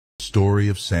Story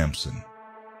of Samson.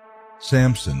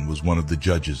 Samson was one of the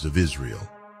judges of Israel.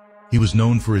 He was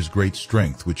known for his great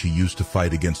strength, which he used to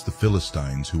fight against the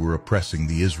Philistines who were oppressing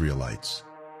the Israelites.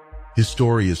 His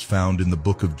story is found in the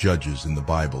book of Judges in the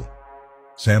Bible.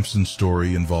 Samson's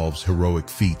story involves heroic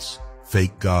feats,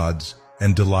 fake gods,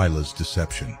 and Delilah's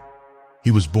deception. He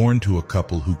was born to a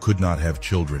couple who could not have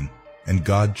children, and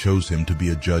God chose him to be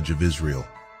a judge of Israel.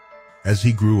 As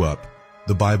he grew up,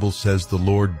 the Bible says the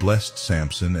Lord blessed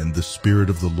Samson and the Spirit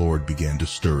of the Lord began to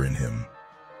stir in him.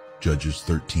 Judges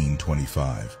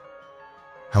 13:25.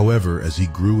 However, as he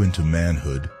grew into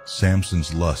manhood,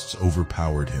 Samson's lusts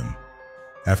overpowered him.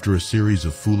 After a series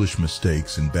of foolish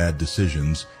mistakes and bad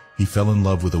decisions, he fell in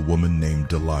love with a woman named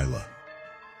Delilah.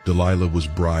 Delilah was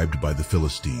bribed by the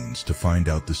Philistines to find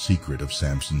out the secret of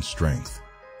Samson's strength.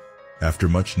 After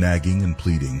much nagging and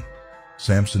pleading,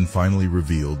 Samson finally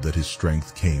revealed that his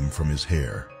strength came from his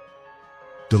hair.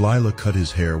 Delilah cut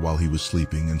his hair while he was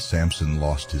sleeping, and Samson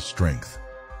lost his strength.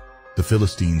 The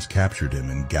Philistines captured him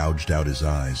and gouged out his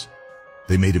eyes.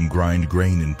 They made him grind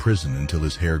grain in prison until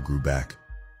his hair grew back.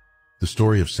 The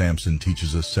story of Samson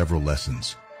teaches us several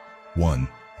lessons. 1.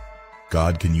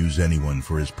 God can use anyone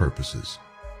for his purposes.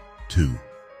 2.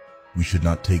 We should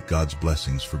not take God's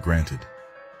blessings for granted.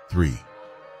 3.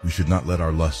 We should not let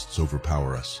our lusts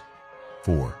overpower us.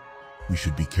 4. We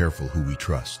should be careful who we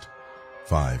trust.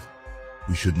 5.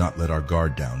 We should not let our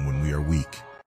guard down when we are weak.